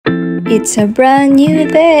It's a brand new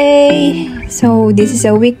day. So this is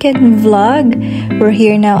a weekend vlog. We're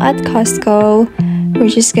here now at Costco. We're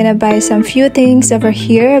just gonna buy some few things over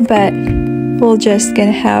here, but we're just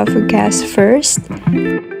gonna have gas first.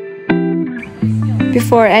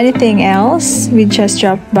 Before anything else, we just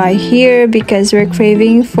dropped by here because we're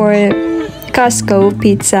craving for Costco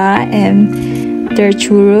pizza and their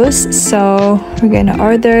churros. So we're gonna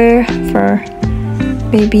order for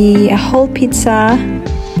maybe a whole pizza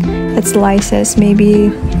that slices maybe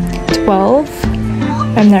 12.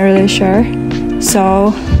 I'm not really sure.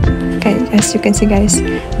 So okay, as you can see guys,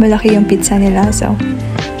 malaki yung pizza nila. So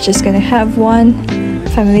we're just gonna have one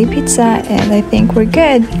family pizza and I think we're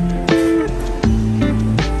good.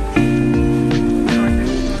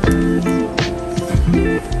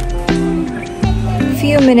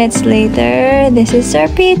 Few minutes later, this is our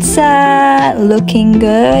pizza, looking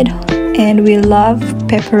good, and we love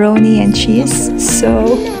pepperoni and cheese,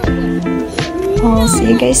 so I'll see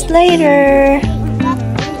you guys later.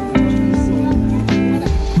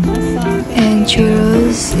 And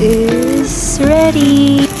churros is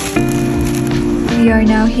ready. We are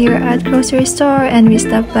now here at grocery store and we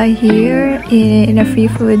stopped by here in a free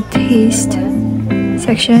food taste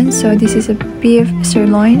section. So this is a beef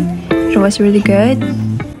sirloin. It was really good.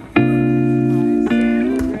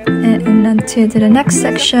 And onto the next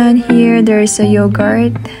section here, there is a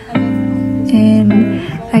yogurt. And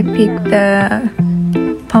I picked the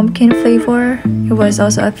pumpkin flavor. It was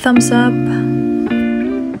also a thumbs up.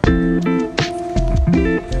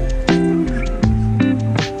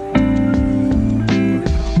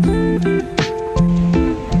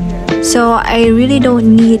 So I really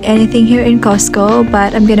don't need anything here in Costco,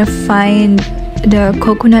 but I'm gonna find the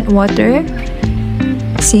coconut water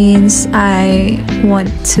since I want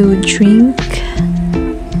to drink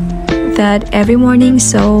that every morning,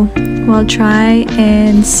 so we'll try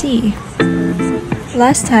and see.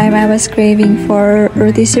 Last time I was craving for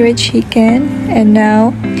rotisserie chicken and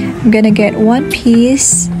now I'm gonna get one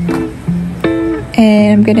piece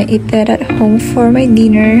and I'm gonna eat that at home for my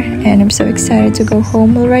dinner, and I'm so excited to go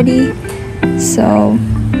home already. So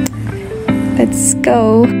let's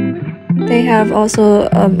go. They have also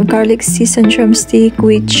garlic seasoned drumstick,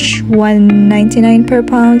 which $1.99 per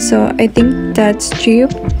pound, so I think that's cheap.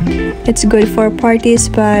 It's good for parties,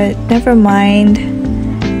 but never mind.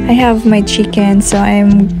 I have my chicken, so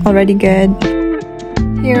I'm already good.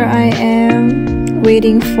 Here I am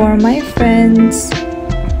waiting for my friends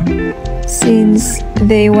since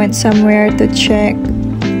they went somewhere to check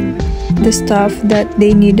the stuff that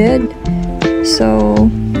they needed. So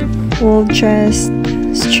we'll just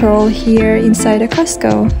stroll here inside a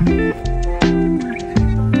Costco.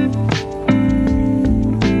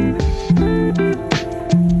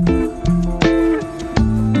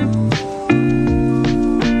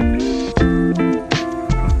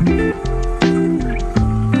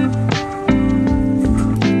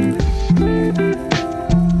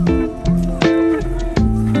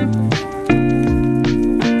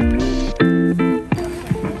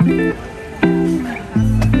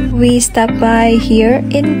 We stopped by here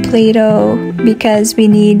in Play-Doh because we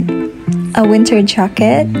need a winter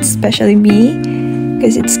jacket, especially me,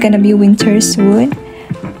 because it's gonna be winter soon.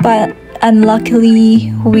 But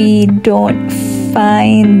unluckily, we don't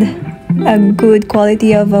find a good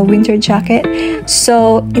quality of a winter jacket.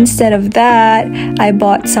 So instead of that, I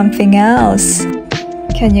bought something else.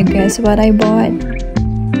 Can you guess what I bought?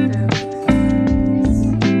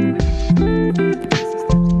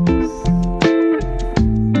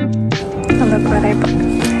 Look what I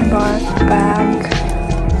bought a bag,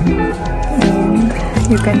 and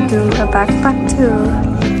you can do a backpack too.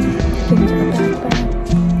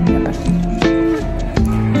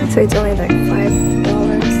 So it's only like $5,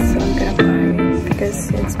 so I'm gonna buy it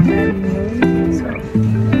because it's brand new. So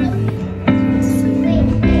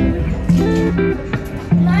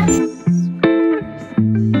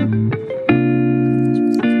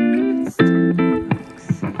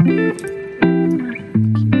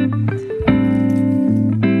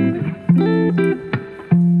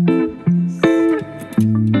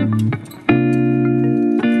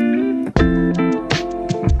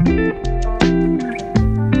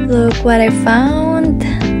look what I found.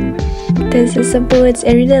 This is a boots.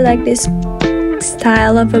 I really like this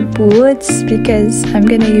style of a boots because I'm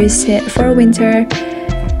gonna use it for winter,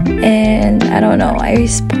 and I don't know, I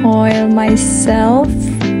spoil myself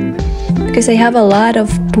because I have a lot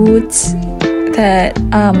of boots that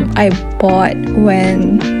I bought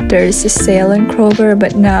when there's a sale in Kroger,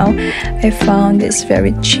 but now I found this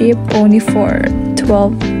very cheap, only for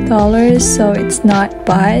 $12, so it's not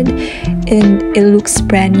bad and it looks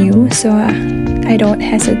brand new, so I I don't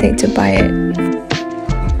hesitate to buy it.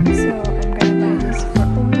 So I'm gonna buy this for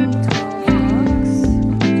only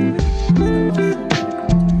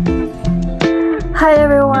 $12. Hi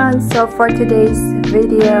everyone, so for today's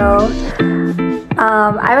video,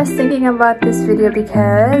 I was thinking about this video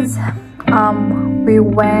because we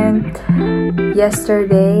went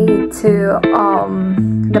yesterday to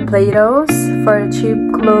the Play-Dohs for cheap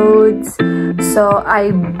clothes, so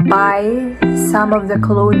I buy some of the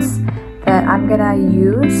clothes that I'm gonna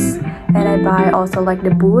use, and I buy also like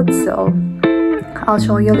the boots, so I'll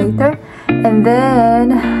show you later. And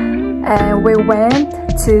then we went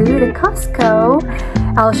to the Costco.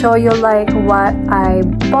 I'll show you like what I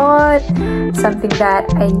bought, something that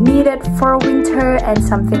I needed for winter and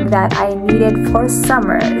something that I needed for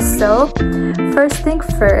summer. So first thing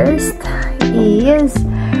first is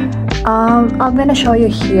I'm gonna show you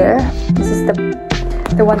here. This is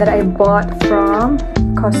the one that I bought from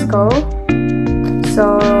Costco. So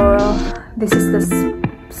this is the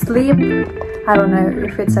sleep. I don't know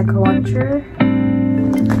if it's like a launcher,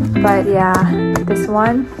 but yeah, this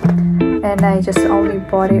one. And I just only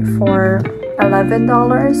bought it for $11.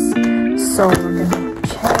 So we're gonna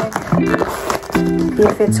check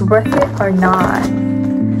if it's worth it or not.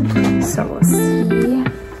 So we'll see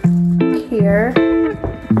here.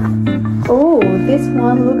 Oh, this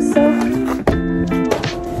one looks so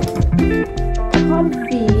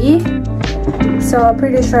comfy. So I'm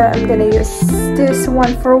pretty sure I'm gonna use this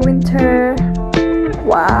one for winter.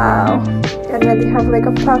 Wow, and then they have like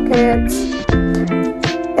a pocket.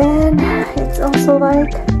 And it's also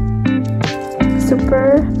like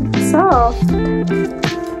super soft.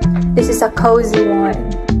 This is a cozy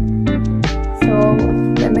one. So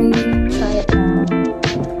let me try it now.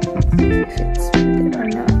 If it's worth it or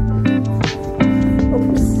not.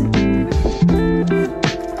 Oops.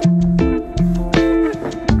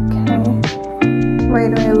 Okay. Why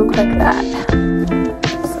do I look like that?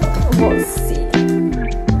 So we'll see.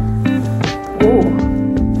 Oh.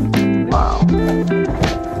 Wow.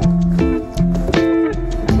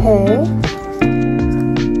 Okay,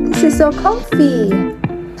 this is so comfy.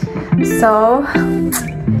 So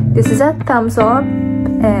this is a thumbs up,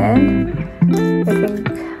 and I think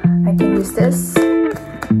I can use this.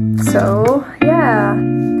 So yeah,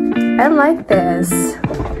 I like this.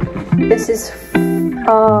 This is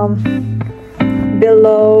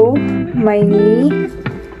below my knee,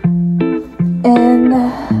 and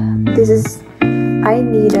this is I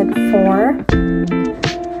need it for.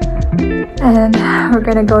 And we're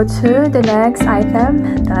gonna go to the next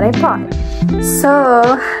item that I bought. So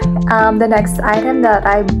the next item that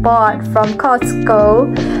I bought from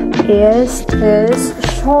Costco is this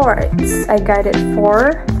shorts. I got it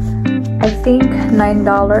for I think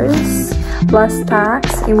 $9 plus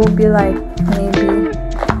tax. It will be like maybe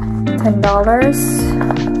 $10,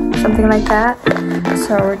 something like that.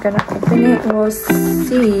 So we're gonna open it. We'll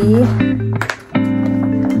see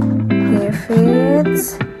if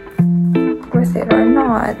it's worth it or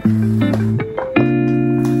not.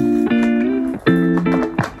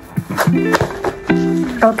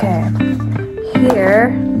 Okay,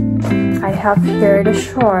 here I have here the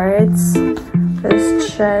shorts.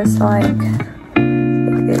 It's just like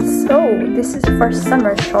this. Oh, this is for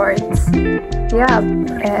summer shorts. Yeah,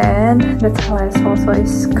 and the dress also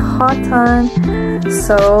is cotton,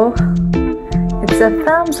 so it's a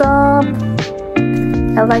thumbs up.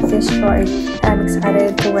 I like this short. I'm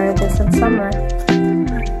excited to wear this in summer,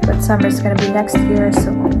 but summer is gonna be next year,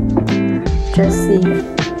 so just see.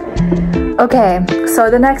 Okay, so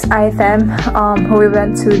the next item, we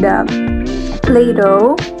went to the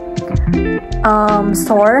Play-Doh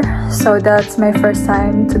store. So that's my first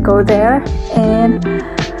time to go there, and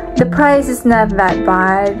the price is not that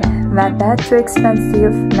bad, not that too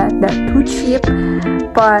expensive, not that too cheap.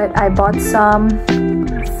 But I bought some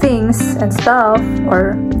things and stuff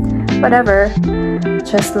or whatever,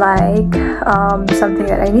 just like something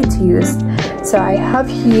that I need to use. So I have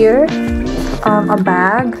here a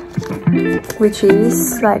bag which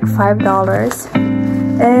is like $5,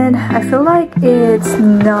 and I feel like it's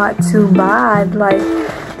not too bad. Like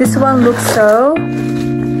this one looks so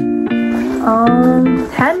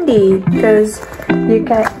handy because you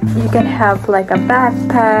can have like a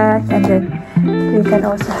backpack, and then you can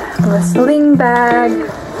also have a sling bag.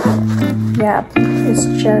 Yeah, it's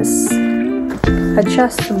just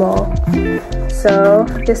adjustable. So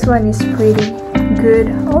this one is pretty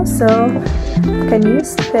good. Also, you can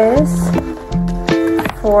use this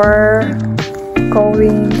for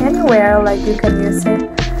going anywhere. Like you can use it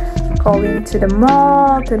going to the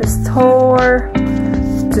mall, to the store,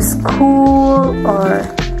 to school, or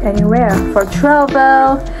anywhere for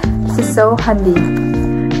travel. This is so handy.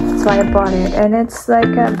 That's why I bought it. And it's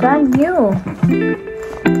like a brand new.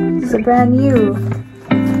 It's a brand new.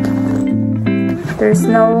 There's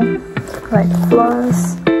no like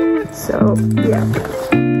flaws. So yeah.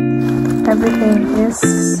 Everything is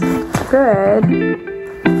good.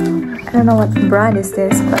 I don't know what brand is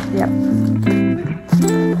this, but yeah.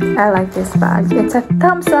 I like this bag. It's a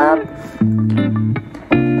thumbs up.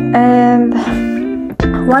 And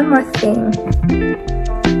one more thing.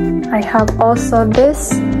 I have also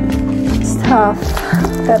this stuff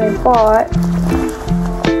that I bought.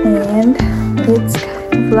 And it's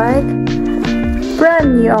kind of like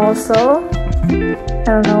brand new also. I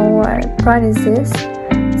don't know what brand is this.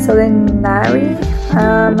 Solinari.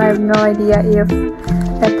 I have no idea if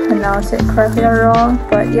I pronounce it correctly or wrong,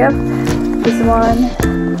 but yep, this one.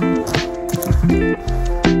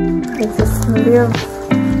 It's a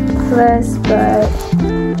sleeveless, but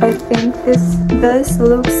I think this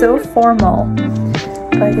looks so formal,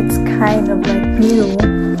 but it's kind of like new.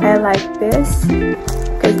 I like this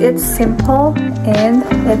because it's simple and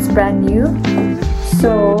it's brand new,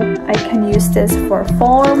 so I can use this for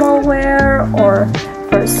formal wear or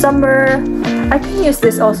for summer. I can use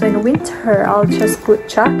this also in winter. I'll just put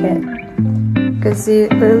jacket because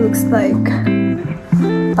it looks like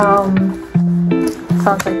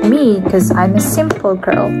sounds like me because I'm a simple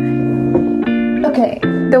girl. Okay,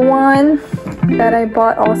 the one that I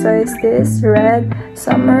bought also is this red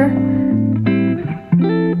summer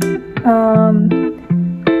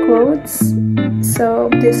clothes. So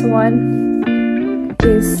this one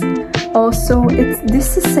is also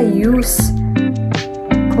this is a used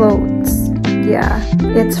clothes. Yeah,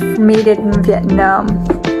 it's made in Vietnam.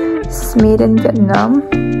 It's made in Vietnam.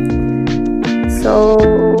 So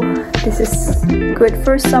this is good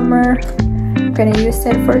for summer. I'm gonna use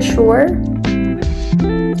it for sure.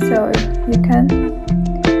 So you can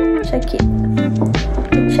check it.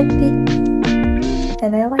 Check it.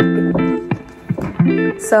 And I like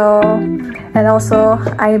it. So, and also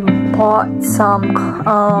I bought some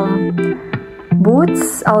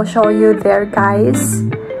boots. I'll show you there, guys,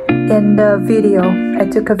 in the video. I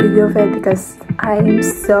took a video of it because I am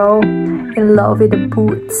so in love with the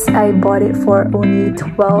boots. I bought it for only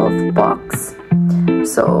 12 bucks.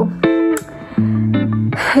 So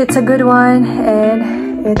it's a good one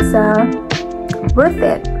and it's worth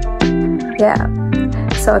it. Yeah.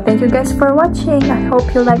 So thank you guys for watching. I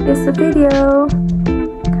hope you like this video.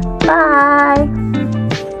 Bye.